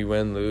see we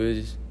win,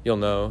 lose, you'll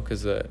know,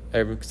 because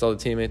all the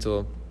teammates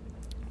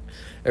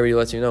everybody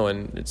lets you know,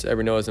 and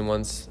everybody knows. And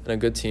once in a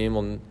good team,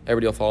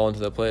 everybody will fall into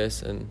that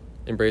place and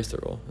embrace the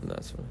role, and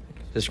that's what I think.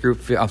 Does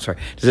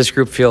this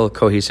group feel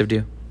cohesive to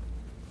you?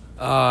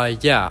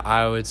 Yeah,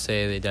 I would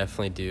say they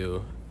definitely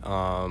do.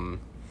 I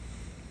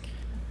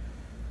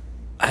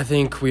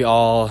think we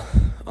all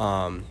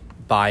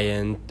buy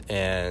in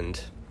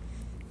and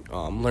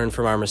learn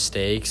from our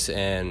mistakes,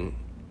 and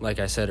like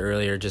I said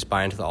earlier, just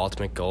buy into the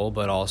ultimate goal.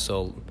 But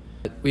also,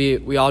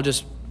 we all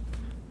just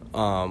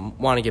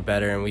want to get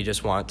better, and we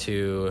just want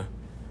to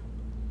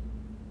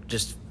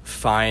just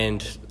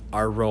find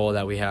our role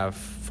that we have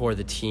for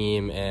the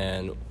team,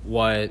 and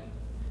what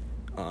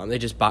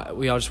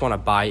we all just want to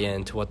buy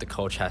into what the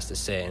coach has to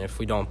say. And if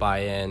we don't buy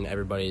in,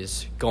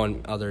 everybody's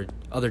going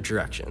other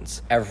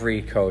directions.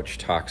 Every coach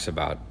talks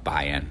about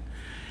buy-in,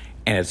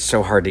 and it's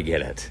so hard to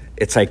get it.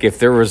 It's like if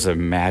there was a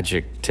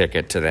magic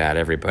ticket to that,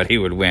 everybody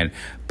would win.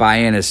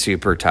 Buy-in is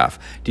super tough.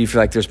 Do you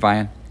feel like there's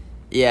buy-in?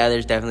 Yeah,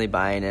 there's definitely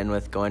buying in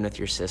with going with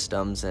your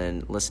systems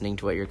and listening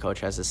to what your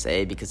coach has to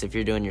say, because if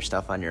you're doing your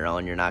stuff on your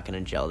own, you're not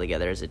going to gel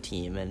together as a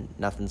team, and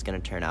nothing's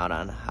going to turn out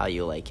on how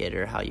you like it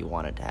or how you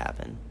want it to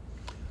happen.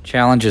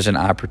 Challenges and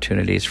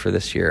opportunities for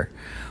this year.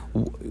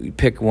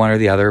 Pick one or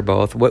the other or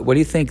both. What do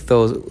you think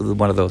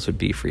one of those would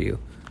be for you?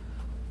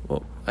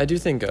 Well, I do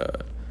think I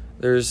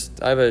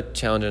have a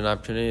challenge and an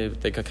opportunity.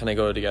 They kind of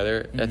go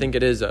together. Mm-hmm. I think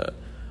it is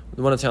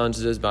one of the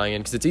challenges is buying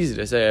in, because it's easy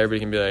to say. Everybody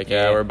can be like,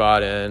 yeah, we're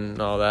bought in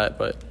and all that,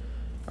 but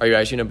are you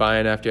actually going to buy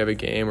in after you have a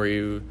game where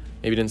you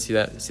maybe didn't see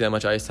that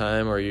much ice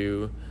time, or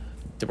you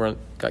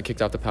got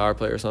kicked off the power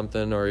play or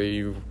something, or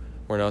you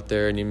weren't out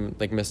there and you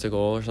missed a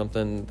goal or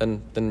something?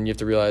 Then you have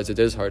to realize it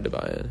is hard to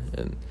buy in,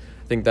 and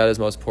I think that is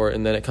most important.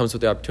 And then it comes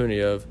with the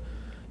opportunity of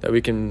that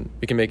we can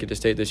make it to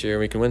state this year, and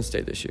we can win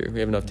state this year.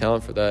 We have enough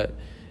talent for that.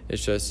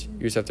 It's just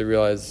you just have to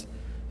realize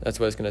that's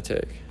what it's going to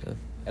take. Yeah.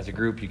 As a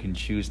group, you can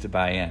choose to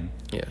buy in.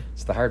 Yeah,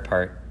 it's the hard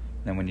part.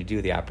 And then when you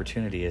do, the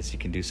opportunity is you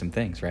can do some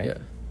things, right? Yeah.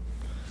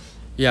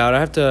 Yeah,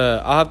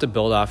 I'll have to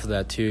build off of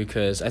that too,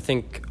 because I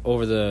think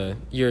over the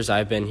years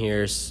I've been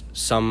here,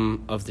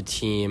 some of the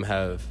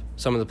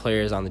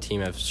players on the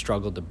team have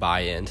struggled to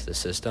buy into the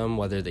system,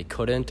 whether they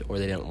couldn't or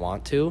they didn't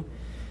want to.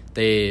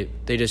 They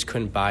just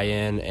couldn't buy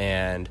in,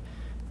 and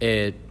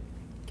you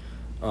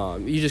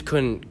just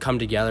couldn't come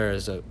together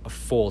as a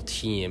full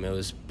team. It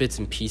was bits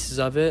and pieces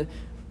of it,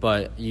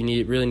 but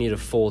you really need a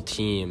full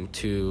team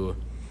to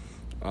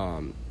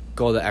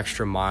go the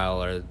extra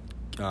mile or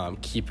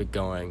keep it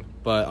going.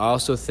 But I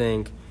also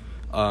think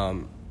a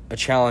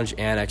challenge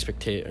and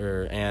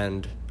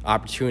and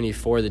opportunity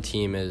for the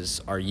team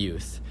is our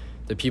youth.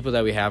 The people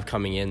that we have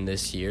coming in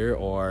this year,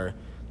 or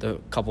the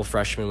couple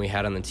freshmen we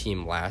had on the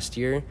team last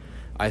year,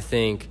 I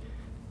think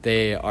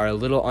they are a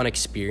little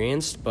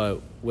unexperienced,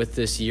 but with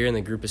this year and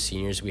the group of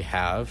seniors we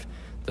have,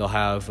 they'll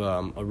have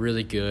a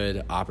really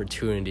good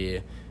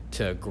opportunity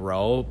to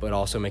grow, but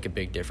also make a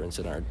big difference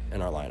in our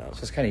lineup.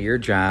 So it's kind of your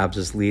jobs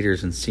as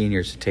leaders and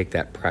seniors to take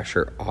that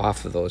pressure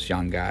off of those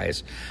young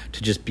guys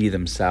to just be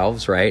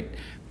themselves, right?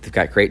 They've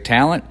got great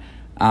talent,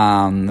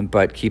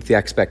 but keep the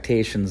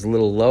expectations a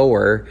little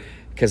lower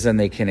because then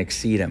they can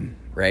exceed them,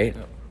 right?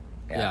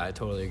 Yeah, I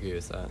totally agree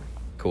with that.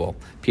 Cool.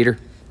 Peter?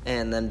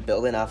 And then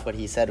building off what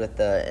he said with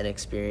the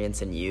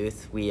inexperience in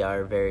youth, we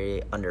are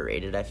very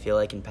underrated. I feel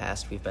like in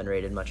past we've been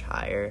rated much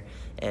higher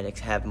and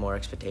have more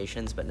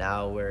expectations, but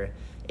now we're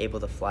able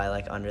to fly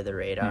like under the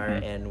radar,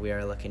 and we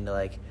are looking to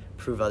like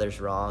prove others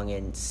wrong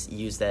and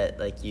use that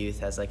like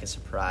youth as like a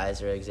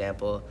surprise or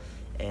example,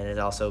 and it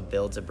also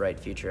builds a bright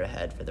future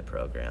ahead for the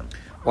program.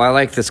 Well, I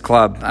like this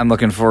club. I'm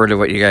looking forward to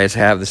what you guys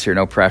have this year.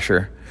 No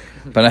pressure,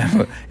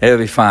 but it'll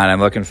be fun. I'm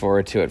looking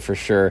forward to it for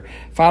sure.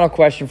 Final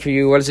question for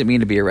you: what does it mean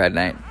to be a Red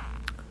Knight?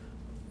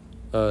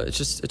 It's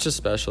just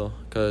special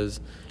because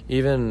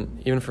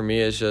even for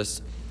me, it's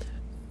just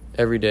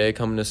every day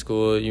coming to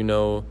school.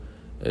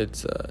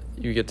 It's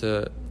you get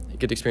to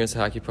experience the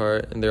hockey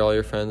part, and they're all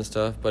your friends and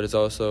stuff. But it's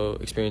also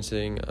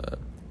experiencing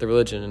the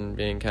religion and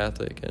being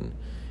Catholic, and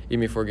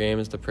even before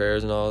games, the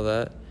prayers and all of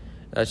that.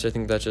 I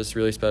think that's just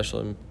really special,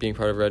 and being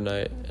part of Red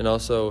Knight. And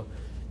also,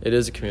 it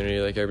is a community,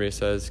 like everybody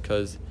says,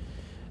 because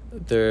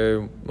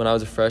when I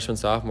was a freshman,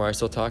 sophomore, I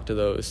still talk to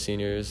those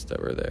seniors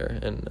that were there,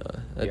 and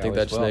I think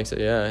that just makes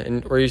it,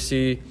 and or you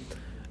see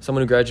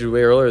someone who graduated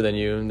way earlier than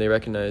you, and they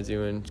recognize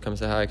you and come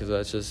say hi, because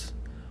that's just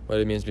what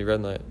it means to be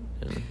Red Knight,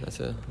 and that's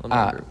it.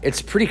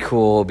 It's pretty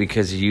cool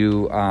because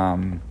you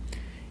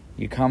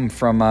come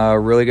from a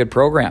really good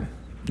program,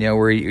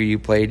 where you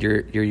played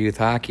your youth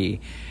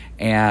hockey,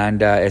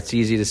 and it's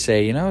easy to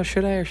say,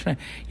 should I or should I?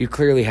 You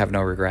clearly have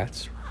no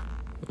regrets.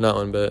 Not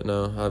one bit,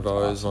 no. I've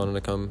always wanted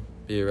to come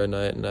be a Red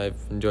Knight, and I've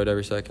enjoyed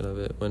every second of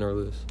it, win or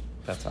lose.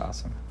 That's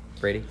awesome.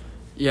 Brady?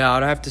 Yeah,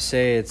 I'd have to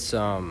say it's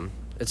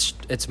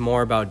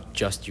more about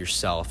just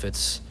yourself.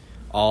 It's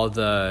all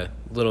the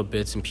little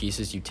bits and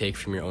pieces you take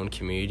from your own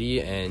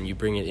community and you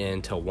bring it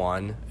into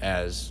one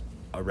as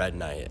a Red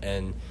Knight,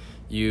 and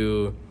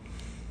you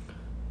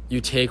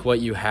take what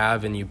you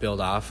have and you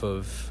build off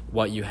of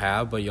what you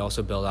have, but you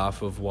also build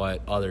off of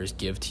what others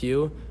give to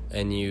you,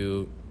 and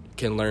you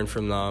can learn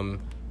from them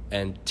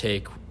and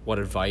take what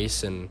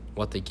advice and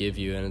what they give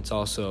you. And it's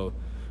also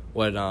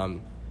what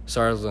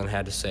Sarsland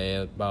had to say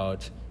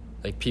about,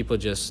 like, people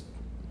just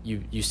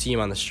you see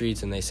them on the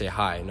streets and they say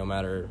hi, no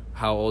matter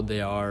how old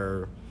they are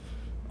or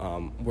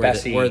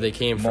where they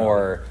came from.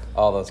 More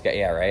all those guys,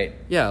 right?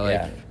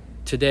 Yeah,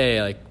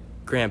 today, like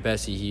Grant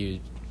Bessie,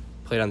 he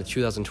played on the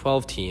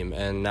 2012 team,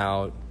 and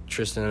now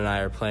Tristan and I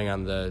are playing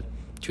on the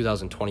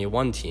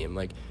 2021 team.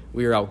 Like,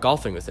 we were out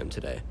golfing with him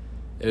today.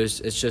 It's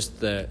just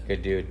the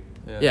good dude.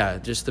 Yeah,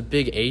 just the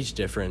big age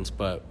difference,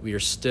 but we are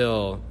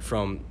still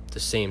from the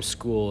same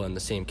school and the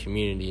same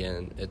community,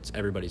 and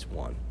everybody's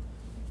one.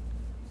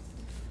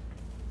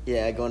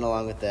 Yeah, going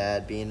along with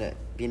that, being a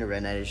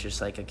Red Knight is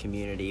just like a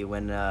community.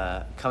 When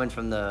coming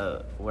from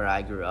where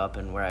I grew up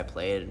and where I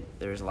played,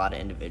 there was a lot of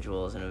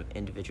individuals and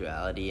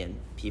individuality, and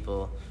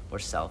people were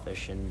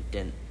selfish and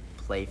didn't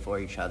play for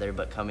each other.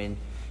 But coming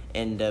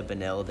into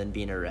Benilde and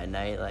being a Red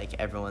Knight, like,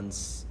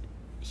 everyone's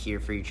here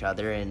for each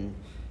other, and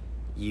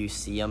you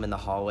see them in the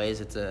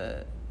hallways. It's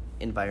a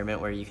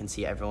environment where you can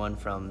see everyone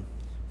from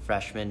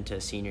freshman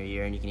to senior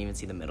year, and you can even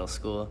see the middle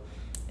school,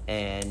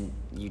 and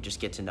you just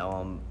get to know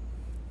them.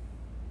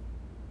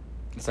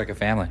 It's like a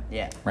family.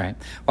 Yeah. Right.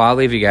 Well, I'll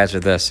leave you guys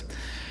with this.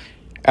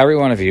 Every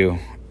one of you,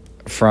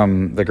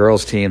 from the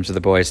girls' teams to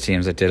the boys'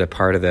 teams that did a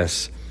part of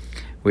this,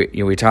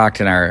 we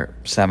talked in our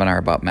seminar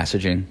about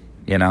messaging,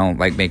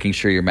 like making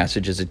sure your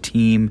message as a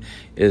team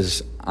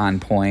is on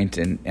point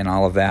and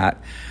all of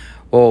that.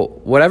 Well,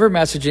 whatever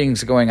messaging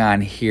is going on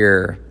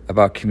here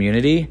about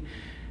community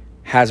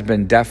has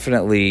been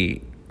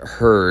definitely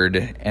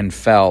heard and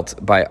felt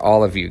by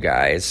all of you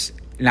guys.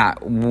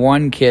 Not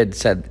one kid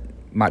said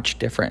much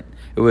different.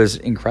 It was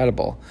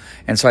incredible.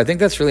 And so I think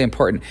that's really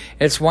important.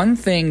 It's one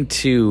thing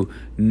to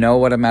know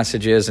what a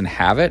message is and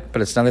have it,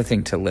 but it's another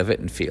thing to live it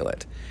and feel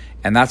it.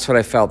 And that's what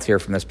I felt here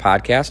from this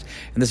podcast.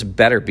 And this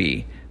better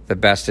be the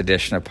best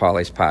edition of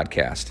Paulie's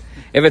podcast.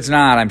 If it's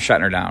not, I'm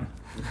shutting her down.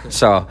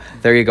 So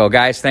there you go.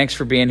 Guys, thanks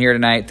for being here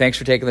tonight. Thanks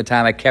for taking the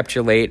time. I kept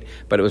you late,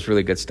 but it was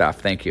really good stuff.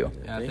 Thank you.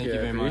 Yeah, thank you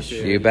very much.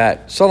 You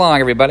bet. So long,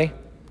 everybody.